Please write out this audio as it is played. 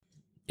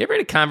You ever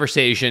had a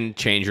conversation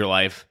change your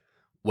life?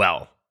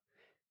 Well,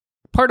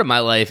 part of my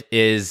life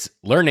is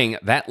learning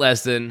that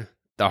lesson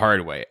the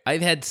hard way.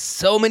 I've had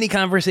so many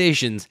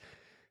conversations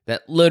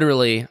that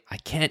literally I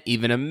can't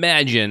even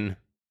imagine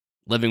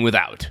living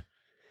without.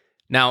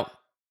 Now,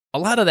 a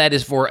lot of that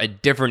is for a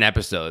different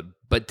episode,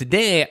 but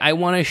today I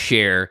want to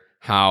share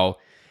how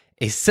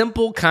a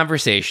simple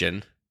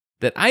conversation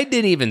that I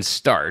didn't even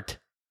start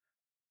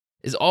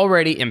is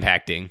already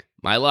impacting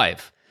my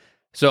life.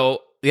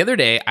 So the other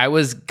day, I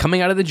was coming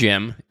out of the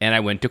gym and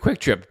I went to Quick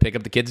Trip to pick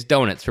up the kids'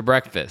 donuts for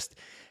breakfast.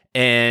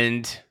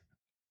 And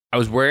I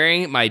was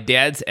wearing my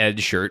Dad's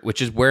Edge shirt,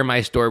 which is where my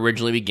story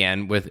originally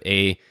began, with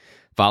a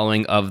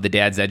following of the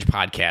Dad's Edge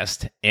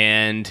podcast.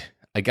 And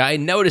a guy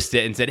noticed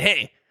it and said,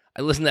 "Hey,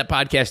 I listened to that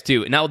podcast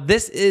too." Now,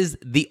 this is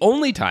the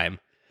only time,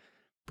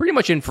 pretty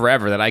much in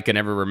forever, that I can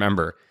ever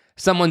remember,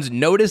 someone's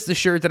noticed the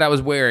shirt that I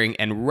was wearing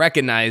and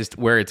recognized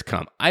where it's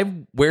come. I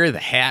wear the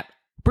hat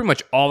pretty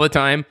much all the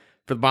time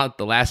for about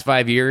the last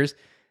 5 years.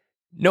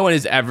 No one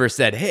has ever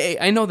said, "Hey,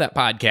 I know that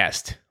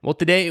podcast." Well,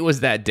 today it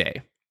was that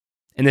day.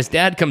 And this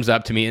dad comes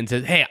up to me and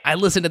says, "Hey, I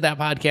listened to that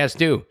podcast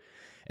too."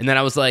 And then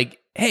I was like,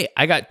 "Hey,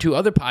 I got 2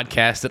 other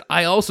podcasts that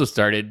I also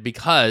started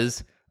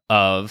because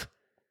of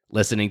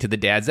listening to the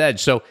Dad's Edge."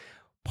 So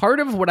part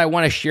of what I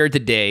want to share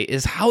today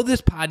is how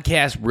this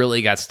podcast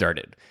really got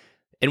started.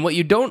 And what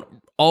you don't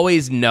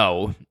always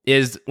know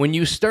is when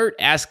you start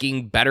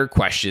asking better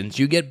questions,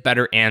 you get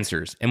better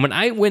answers. And when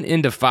I went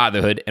into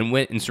fatherhood and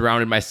went and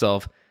surrounded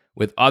myself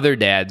with other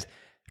dads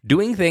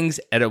doing things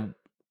at a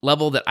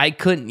level that I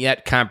couldn't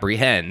yet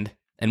comprehend,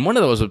 and one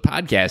of those was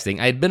podcasting.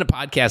 I had been a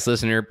podcast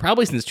listener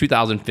probably since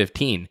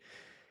 2015.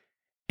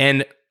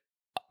 And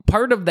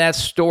part of that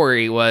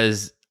story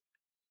was,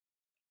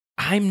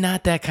 I'm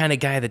not that kind of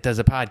guy that does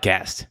a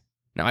podcast.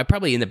 Now, I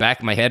probably in the back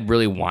of my head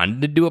really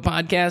wanted to do a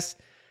podcast,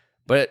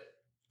 but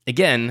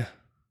again,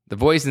 the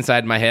voice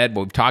inside my head,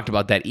 we've talked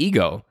about that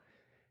ego,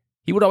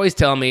 he would always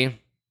tell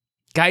me,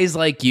 guys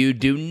like you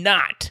do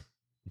not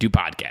do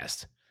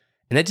podcasts.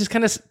 And that just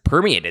kind of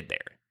permeated there.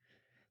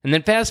 And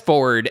then fast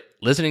forward,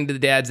 listening to the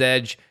Dad's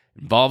Edge,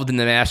 involved in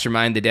the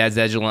mastermind, the Dad's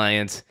Edge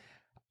Alliance,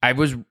 I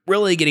was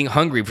really getting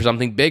hungry for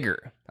something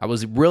bigger. I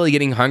was really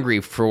getting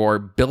hungry for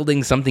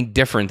building something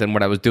different than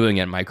what I was doing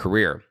in my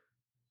career.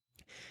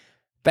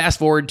 Fast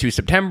forward to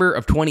September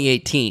of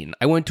 2018,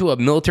 I went to a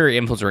military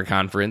influencer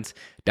conference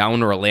down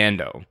in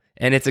Orlando.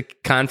 And it's a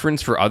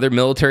conference for other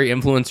military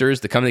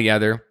influencers to come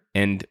together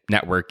and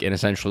network and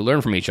essentially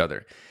learn from each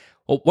other.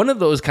 Well, one of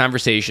those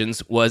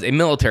conversations was a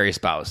military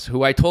spouse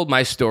who I told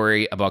my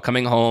story about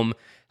coming home,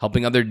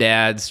 helping other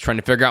dads, trying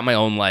to figure out my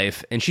own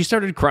life, and she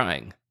started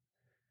crying.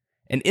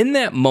 And in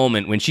that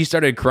moment when she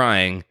started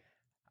crying,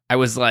 I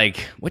was like,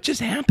 what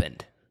just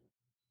happened?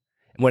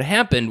 And what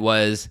happened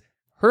was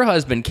her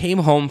husband came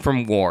home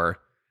from war,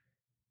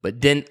 but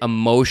didn't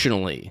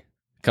emotionally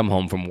come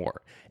home from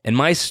war. And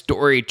my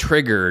story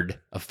triggered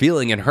a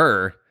feeling in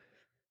her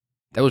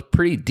that was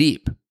pretty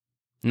deep.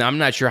 Now, I'm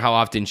not sure how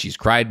often she's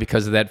cried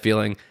because of that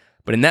feeling,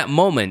 but in that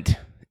moment,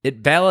 it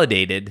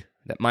validated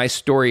that my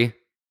story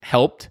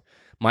helped,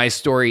 my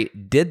story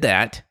did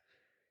that,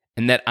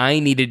 and that I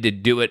needed to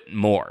do it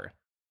more.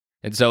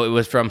 And so it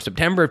was from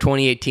September of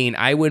 2018,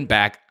 I went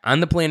back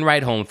on the plane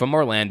ride home from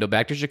Orlando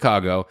back to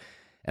Chicago,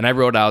 and I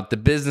wrote out the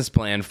business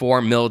plan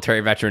for Military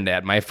Veteran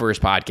Dad, my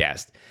first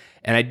podcast.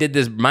 And I did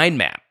this mind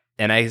map,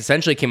 and I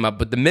essentially came up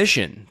with the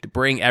mission to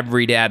bring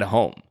every dad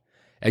home.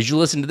 As you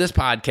listen to this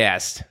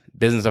podcast,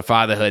 Business of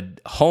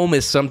Fatherhood, home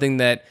is something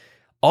that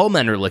all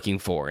men are looking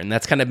for. And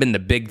that's kind of been the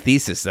big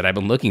thesis that I've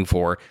been looking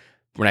for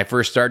when I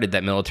first started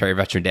that Military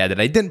Veteran Dad, that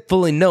I didn't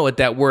fully know what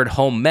that word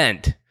home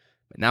meant.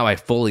 But now I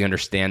fully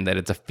understand that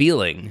it's a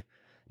feeling,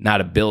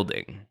 not a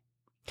building.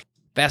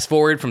 Fast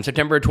forward from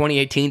September of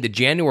 2018 to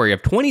January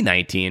of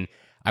 2019,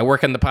 I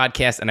work on the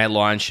podcast and I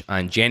launch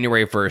on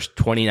January 1st,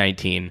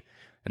 2019.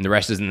 And the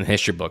rest is in the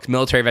history books.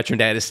 Military Veteran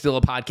Dad is still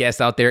a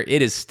podcast out there.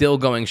 It is still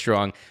going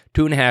strong.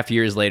 2.5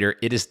 years later,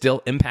 it is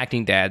still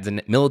impacting dads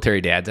and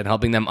military dads and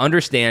helping them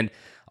understand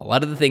a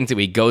lot of the things that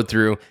we go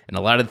through and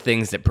a lot of the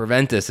things that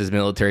prevent us as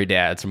military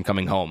dads from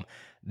coming home.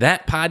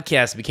 That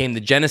podcast became the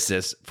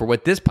genesis for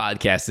what this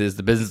podcast is,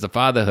 the Business of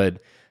Fatherhood,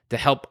 to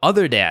help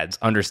other dads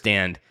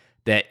understand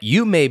that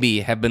you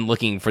maybe have been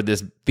looking for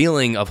this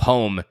feeling of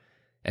home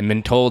and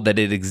been told that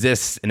it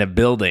exists in a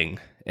building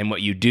and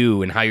what you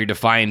do and how you're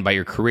defined by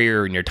your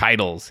career and your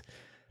titles,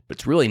 but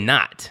it's really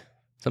not.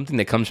 Something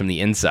that comes from the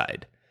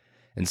inside.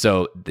 And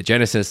so the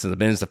genesis of the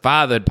Business of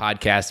Fatherhood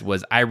podcast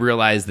was I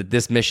realized that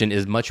this mission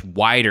is much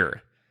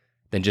wider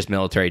than just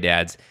military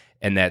dads,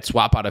 and that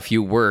swap out a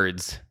few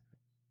words,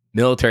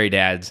 military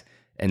dads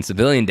and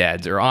civilian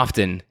dads are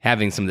often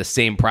having some of the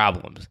same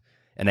problems.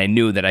 And I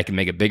knew that I could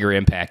make a bigger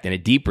impact and a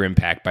deeper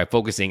impact by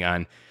focusing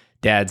on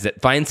dads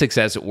that find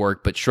success at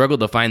work but struggle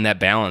to find that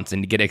balance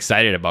and to get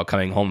excited about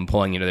coming home and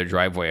pulling into their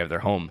driveway of their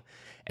home.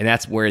 And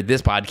that's where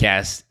this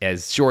podcast,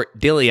 as short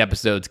daily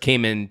episodes,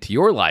 came into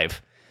your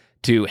life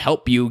to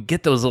help you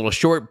get those little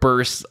short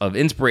bursts of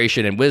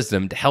inspiration and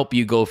wisdom to help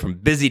you go from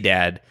busy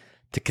dad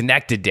to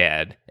connected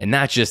dad, and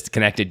not just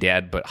connected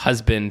dad, but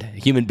husband,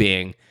 human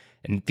being,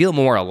 and feel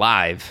more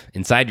alive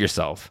inside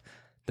yourself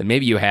than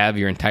maybe you have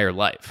your entire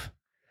life.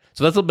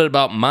 So that's a little bit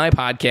about my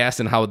podcast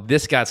and how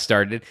this got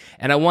started.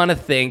 And I want to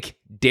thank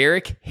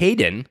Derek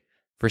Hayden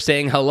for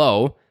saying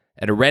hello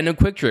at a random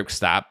Quick Trip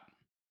stop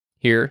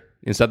here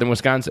in southern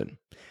Wisconsin.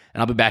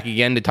 And I'll be back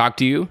again to talk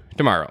to you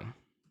tomorrow.